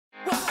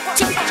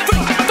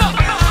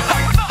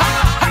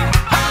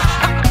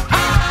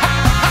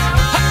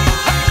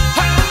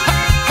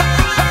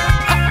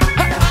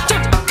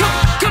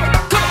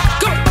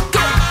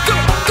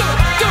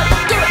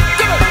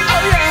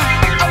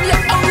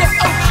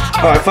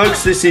Alright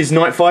folks, this is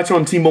Night Fighter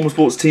on Team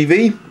Bombersports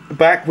TV,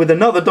 back with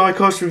another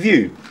diecast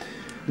review.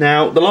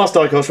 Now, the last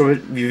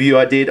diecast review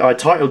I did, I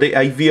titled it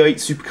a V8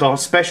 Supercar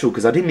special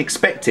because I didn't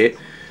expect it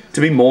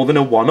to be more than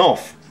a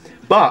one-off.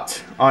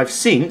 But I've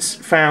since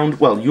found,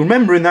 well, you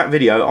remember in that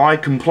video I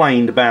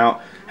complained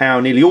about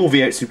how nearly all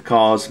V8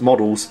 Supercars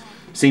models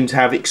seem to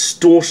have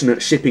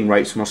extortionate shipping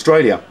rates from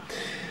Australia.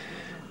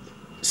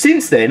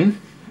 Since then,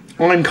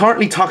 I'm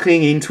currently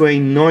tucking into a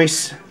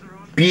nice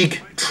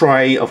big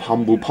tray of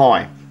humble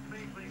pie.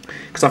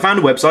 Because I found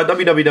a website,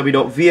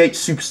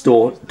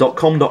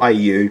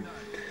 www.v8superstore.com.au,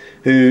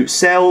 who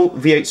sell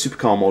V8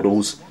 supercar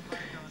models.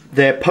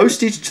 Their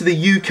postage to the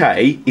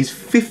UK is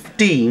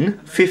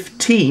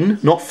 15,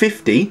 not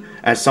 50,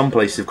 as some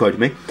places have quoted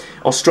me,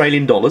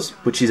 Australian dollars,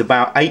 which is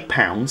about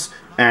 £8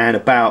 and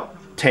about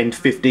 10 to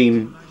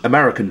 15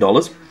 American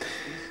dollars.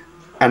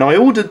 And I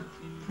ordered,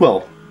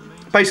 well,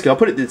 basically I'll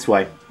put it this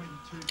way.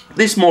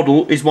 This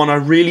model is one I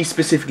really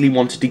specifically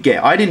wanted to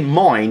get. I didn't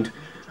mind,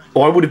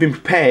 or I would have been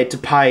prepared to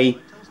pay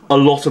a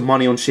lot of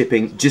money on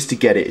shipping just to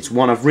get it. It's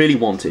one I've really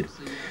wanted.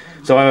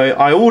 So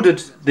I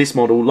ordered this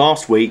model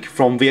last week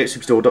from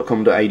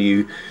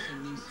v8superstore.com.au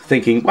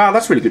thinking, wow,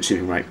 that's really good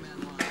shipping rate.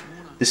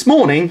 This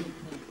morning,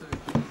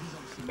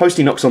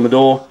 postie knocks on the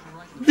door.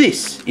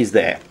 This is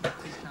there.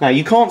 Now,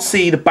 you can't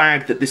see the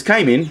bag that this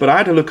came in, but I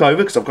had to look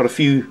over because I've got a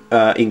few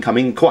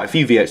incoming, quite a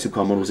few V8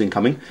 supercar models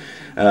incoming.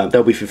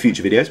 They'll be for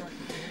future videos.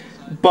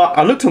 But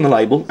I looked on the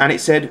label and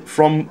it said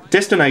from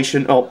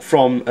destination,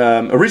 from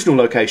original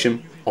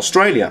location,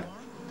 Australia.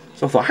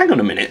 So I thought, hang on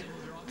a minute,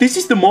 this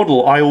is the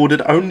model I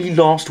ordered only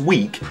last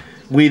week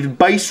with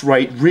base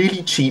rate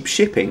really cheap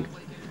shipping.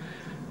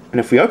 And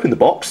if we open the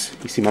box,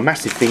 you see my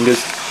massive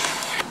fingers,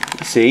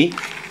 you see,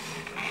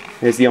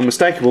 there's the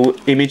unmistakable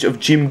image of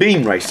Jim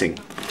Beam racing.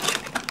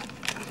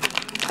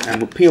 And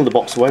we'll peel the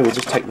box away, we'll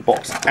just take the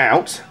box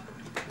out.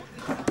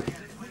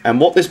 And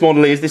what this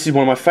model is, this is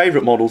one of my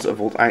favourite models of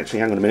all, actually,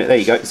 hang on a minute, there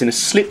you go, it's in a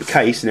slip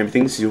case and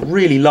everything. This is a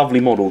really lovely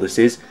model, this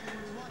is.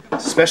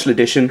 Special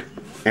edition,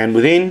 and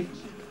within,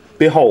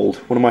 behold,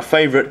 one of my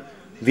favourite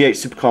V8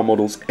 supercar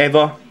models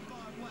ever.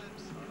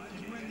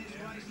 You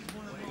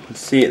can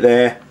see it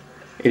there.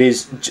 It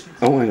is,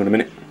 oh, hang on a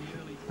minute.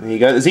 There you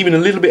go, there's even a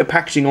little bit of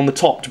packaging on the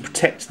top to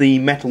protect the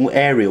metal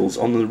aerials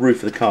on the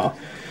roof of the car.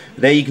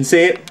 There you can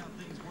see it.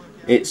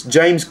 It's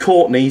James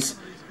Courtney's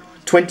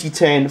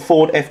 2010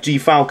 Ford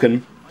FG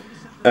Falcon.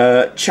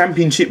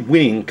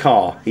 Championship-winning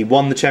car. He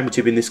won the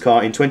championship in this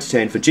car in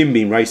 2010 for Jim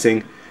Beam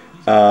Racing.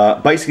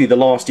 Basically the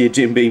last year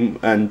Jim Beam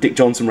and Dick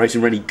Johnson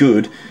Racing were really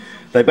good.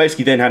 They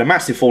basically then had a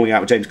massive falling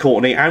out with James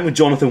Courtney and with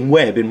Jonathan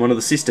Webb in one of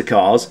the sister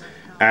cars,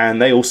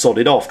 and they all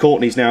sodded off.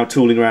 Courtney's now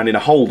tooling around in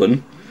a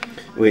Holden,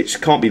 which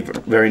can't be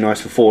very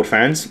nice for Ford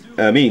fans,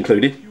 me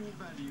included.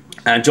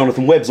 And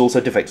Jonathan Webb's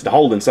also defected to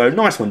Holden, so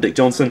nice one Dick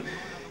Johnson.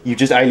 You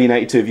just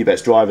alienated two of your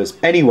best drivers.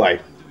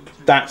 Anyway,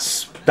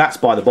 that's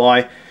by the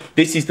by.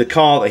 This is the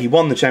car that he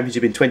won the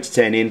championship in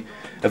 2010 in.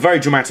 A very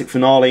dramatic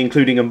finale,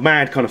 including a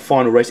mad kind of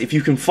final race. If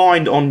you can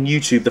find on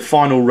YouTube the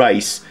final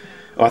race,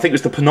 or I think it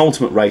was the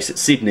penultimate race at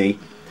Sydney,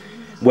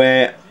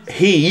 where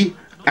he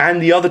and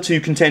the other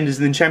two contenders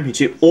in the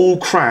championship all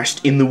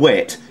crashed in the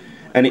wet.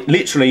 And it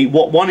literally,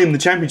 what won him the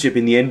championship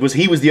in the end was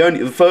he was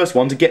the first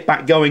one to get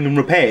back going and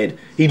repaired.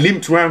 He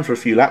limped around for a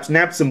few laps,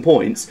 nabbed some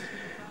points,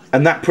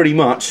 and that pretty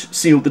much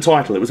sealed the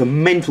title. It was a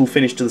mental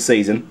finish to the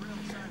season.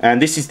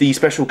 And this is the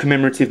special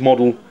commemorative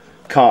model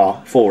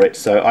car for it.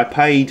 So I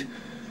paid,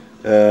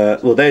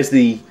 well, there's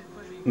the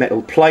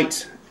metal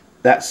plate.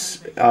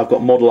 That's, I've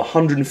got model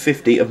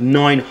 150 of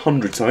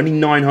 900, so only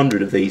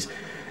 900 of these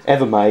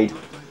ever made,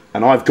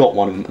 and I've got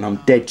one and I'm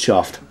dead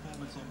chuffed.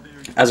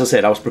 As I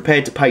said, I was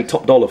prepared to pay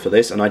top dollar for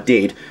this, and I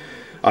did.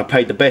 I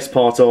paid the best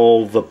part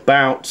of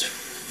about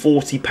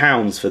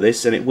 £40 for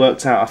this, and it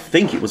worked out, I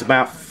think it was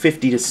about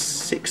 50 to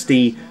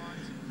 60,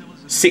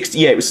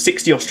 yeah, it was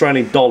 60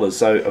 Australian dollars,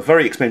 so a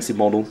very expensive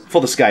model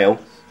for the scale.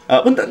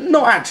 Well,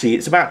 not actually,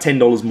 it's about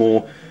 $10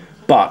 more,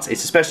 but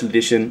it's a special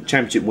edition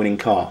championship-winning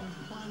car.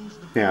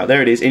 Now,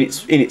 there it is, in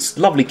its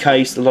lovely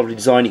case, the lovely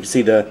design. You can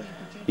see the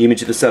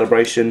image of the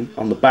celebration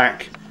on the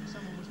back,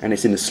 and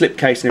it's in the slip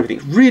case and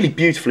everything. Really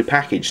beautifully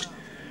packaged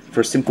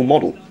for a simple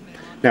model.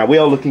 Now, we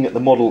are looking at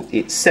the model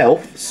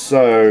itself,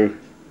 so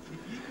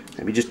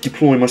let me just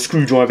deploy my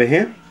screwdriver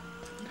here.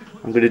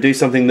 I'm going to do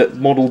something that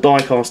model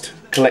diecast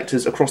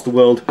collectors across the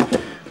world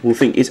will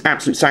think is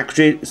absolute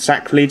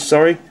sacrilege,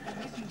 sorry.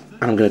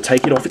 And I'm going to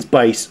take it off its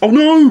base. Oh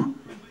no!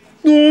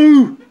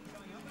 No!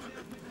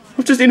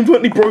 I've just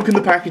inadvertently broken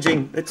the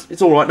packaging.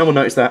 It's alright, no one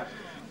noticed that.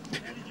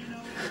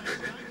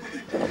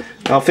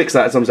 I'll fix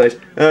that at some stage.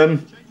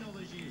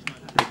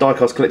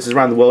 Diecast collectors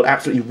around the world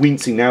absolutely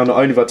wincing now. Not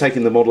only have I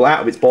taken the model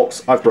out of its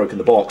box, I've broken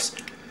the box.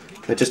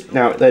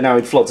 They're now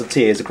in floods of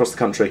tears across the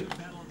country.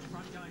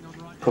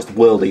 Across the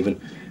world even.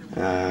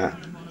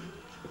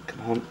 Come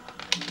on.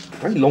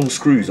 Very long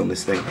screws on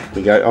this thing. Here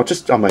we go.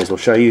 I may as well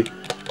show you.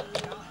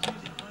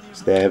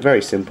 It's there,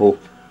 very simple.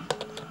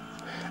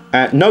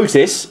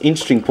 Notice,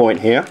 interesting point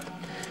here,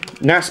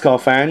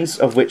 NASCAR fans,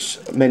 of which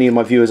many of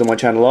my viewers on my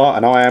channel are,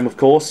 and I am of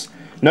course,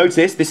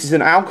 Notice this is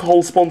an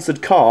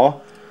alcohol-sponsored car,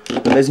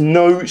 but there's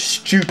no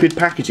stupid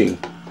packaging.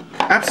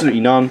 Absolutely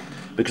none,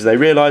 because they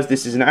realise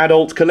this is an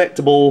adult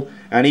collectible,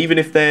 and even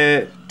if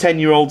their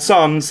 10-year-old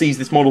son sees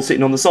this model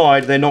sitting on the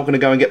side, they're not going to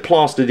go and get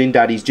plastered in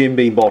Daddy's Jim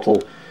Beam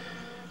bottle.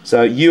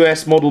 So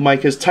US model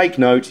makers, take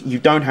note, you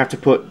don't have to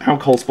put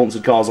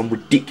alcohol-sponsored cars on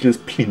ridiculous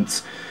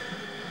plinths.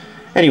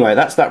 Anyway,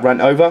 that's that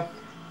rant over.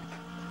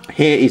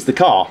 Here is the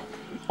car,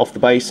 off the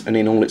base and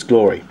in all its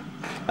glory.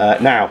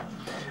 Now,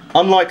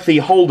 unlike the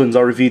Holdens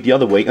I reviewed the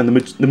other week, and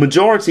the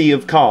majority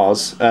of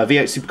cars,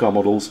 V8 Supercar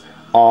models,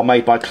 are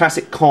made by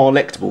Classic Car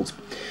Collectibles.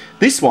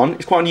 This one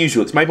is quite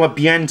unusual. It's made by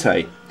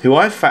Biante, who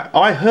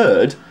I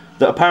heard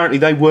that apparently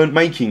they weren't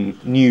making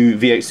new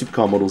V8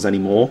 Supercar models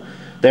anymore.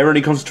 They're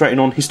only concentrating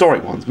on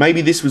historic ones.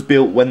 Maybe this was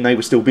built when they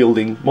were still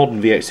building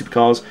modern V8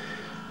 Supercars.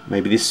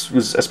 Maybe this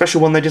was a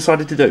special one they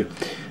decided to do.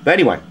 But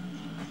anyway,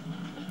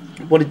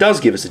 what it does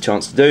give us a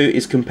chance to do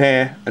is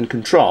compare and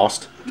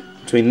contrast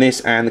between this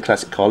and the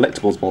Classic Car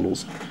Collectibles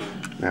models.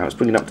 Now let's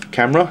bring it up to the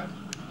camera.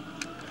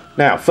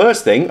 Now,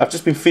 first thing, I've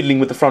just been fiddling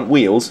with the front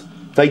wheels.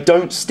 They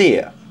don't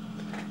steer.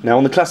 Now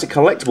on the Classic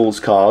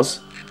Collectibles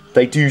cars,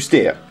 they do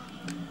steer.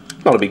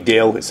 Not a big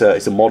deal, it's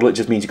a model, it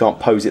just means you can't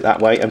pose it that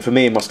way, and for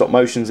me in my stop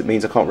motions it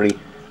means I can't really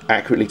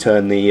accurately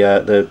turn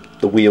the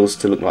wheels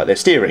to look like they're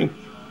steering.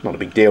 Not a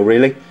big deal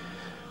really.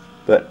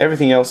 But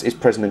everything else is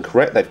present and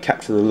correct. They've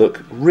captured the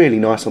look really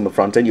nice on the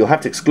front end. You'll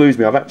have to excuse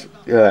me, I've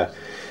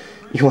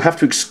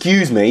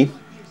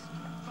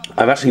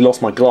actually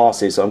lost my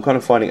glasses, so I'm kind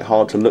of finding it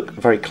hard to look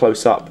very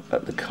close up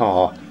at the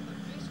car.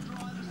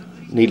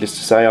 Needless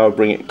to say, I'll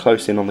bring it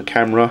close in on the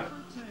camera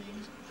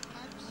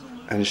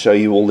and show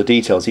you all the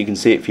details. You can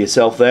see it for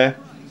yourself there.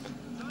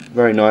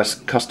 Very nice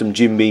custom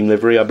Jim Beam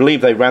livery. I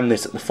believe they ran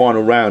this at the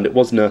final round. It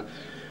wasn't a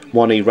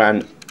one he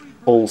ran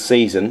all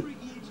season.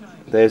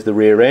 There's the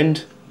rear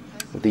end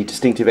with the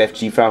distinctive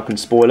FG Falcon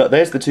spoiler.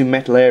 There's the two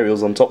metal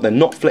aerials on top. They're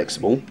not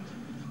flexible,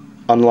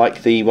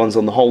 unlike the ones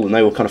on the Holden.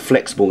 They were kind of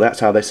flexible. That's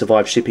how they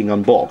survived shipping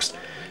unboxed.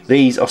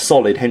 These are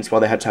solid, hence why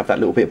they had to have that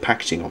little bit of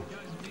packaging on.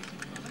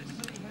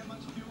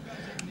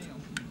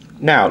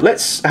 Now,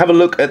 let's have a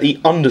look at the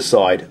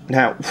underside.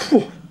 Now,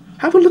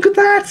 have a look at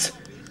that!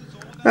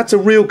 That's a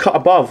real cut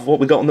above what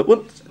we got on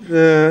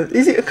the...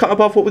 is it a cut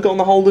above what we got on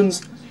the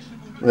Holdens?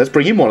 Let's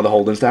bring in one of the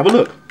Holdens to have a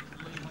look.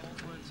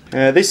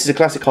 This is a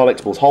Classic Car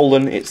Collectibles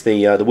Holden. It's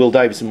the Will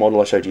Davison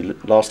model I showed you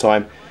last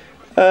time.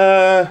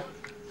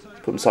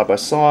 Put them side by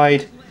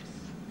side.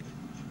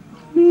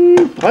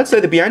 I'd say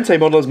the Biante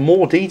model has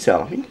more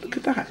detail. I mean, look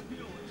at that.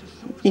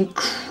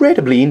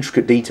 Incredibly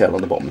intricate detail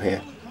on the bottom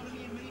here.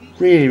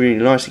 Really,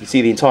 really nice. You can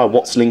see the entire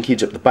Watts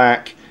linkage at the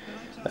back.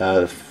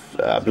 I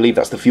believe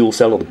that's the fuel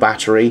cell or the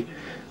battery.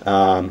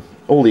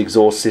 All the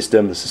exhaust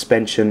system, the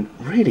suspension.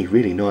 Really,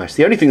 really nice.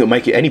 The only thing that would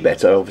make it any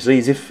better, obviously,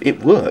 is if it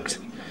worked.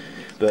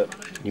 But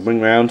you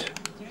bring round.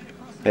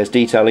 There's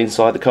detail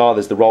inside the car.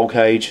 There's the roll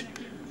cage.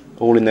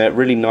 All in there.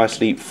 Really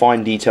nicely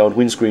fine detailed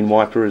windscreen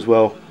wiper as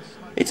well.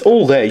 It's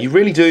all there. You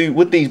really do,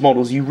 with these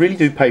models, you really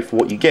do pay for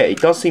what you get. It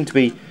does seem to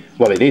be,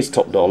 well, it is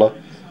top dollar,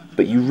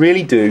 but you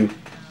really do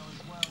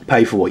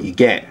pay for what you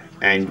get,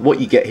 and what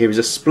you get here is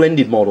a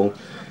splendid model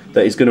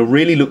that is going to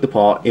really look the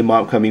part in my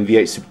upcoming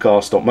V8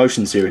 Supercar stop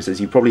motion series,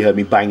 as you've probably heard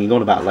me banging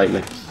on about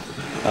lately.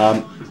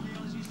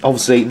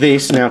 Obviously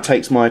this now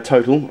takes my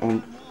total,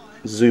 I'll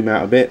zoom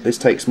out a bit, this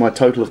takes my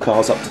total of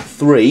cars up to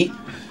 3.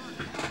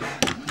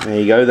 There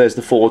you go, there's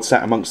the Ford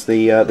sat amongst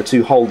the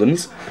two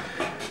Holdens,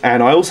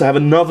 and I also have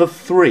another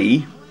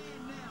 4,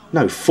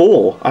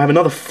 I have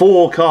another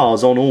 4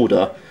 cars on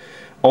order,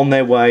 on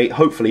their way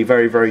hopefully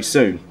very, very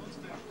soon.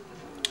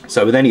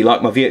 So with any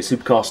luck, my V8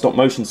 Supercar stop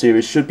motion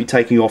series should be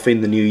taking off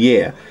in the new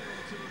year.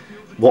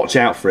 Watch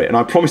out for it, and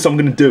I promise I'm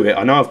going to do it.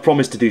 I know I've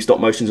promised to do stop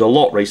motions a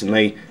lot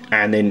recently,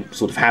 and then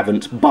sort of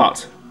haven't,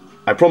 but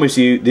I promise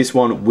you this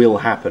one will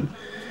happen.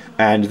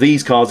 And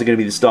these cars are going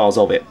to be the stars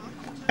of it.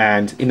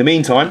 And in the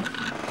meantime,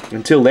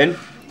 until then,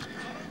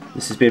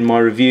 this has been my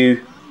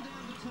review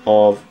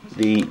of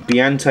the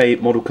Biante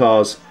model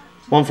cars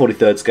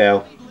 1/43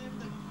 scale,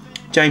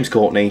 James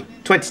Courtney,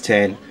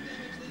 2010,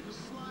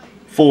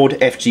 Ford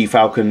FG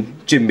Falcon,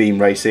 Jim Beam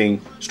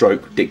Racing,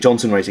 stroke Dick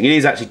Johnson Racing. It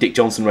is actually Dick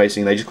Johnson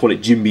Racing, they just call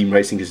it Jim Beam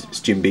Racing because it's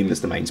Jim Beam that's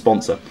the main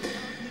sponsor.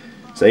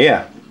 So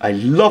yeah, a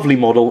lovely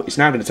model. It's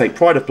now going to take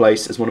pride of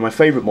place as one of my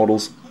favourite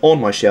models on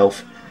my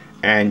shelf,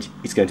 and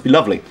it's going to be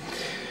lovely.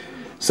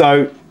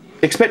 So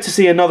expect to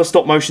see another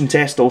stop motion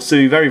test or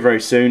so very, very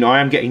soon.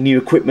 I am getting new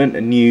equipment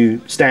and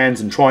new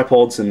stands and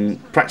tripods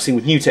and practicing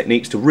with new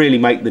techniques to really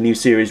make the new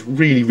series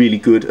really, really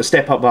good, a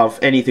step above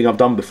anything I've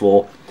done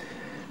before.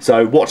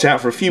 So watch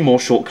out for a few more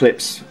short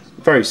clips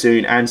very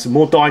soon, and some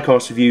more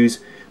diecast reviews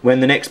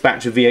when the next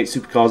batch of V8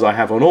 Supercars I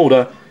have on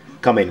order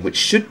come in, which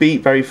should be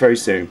very, very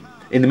soon.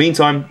 In the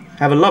meantime,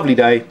 have a lovely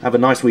day, have a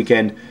nice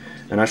weekend,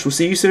 and I shall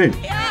see you soon.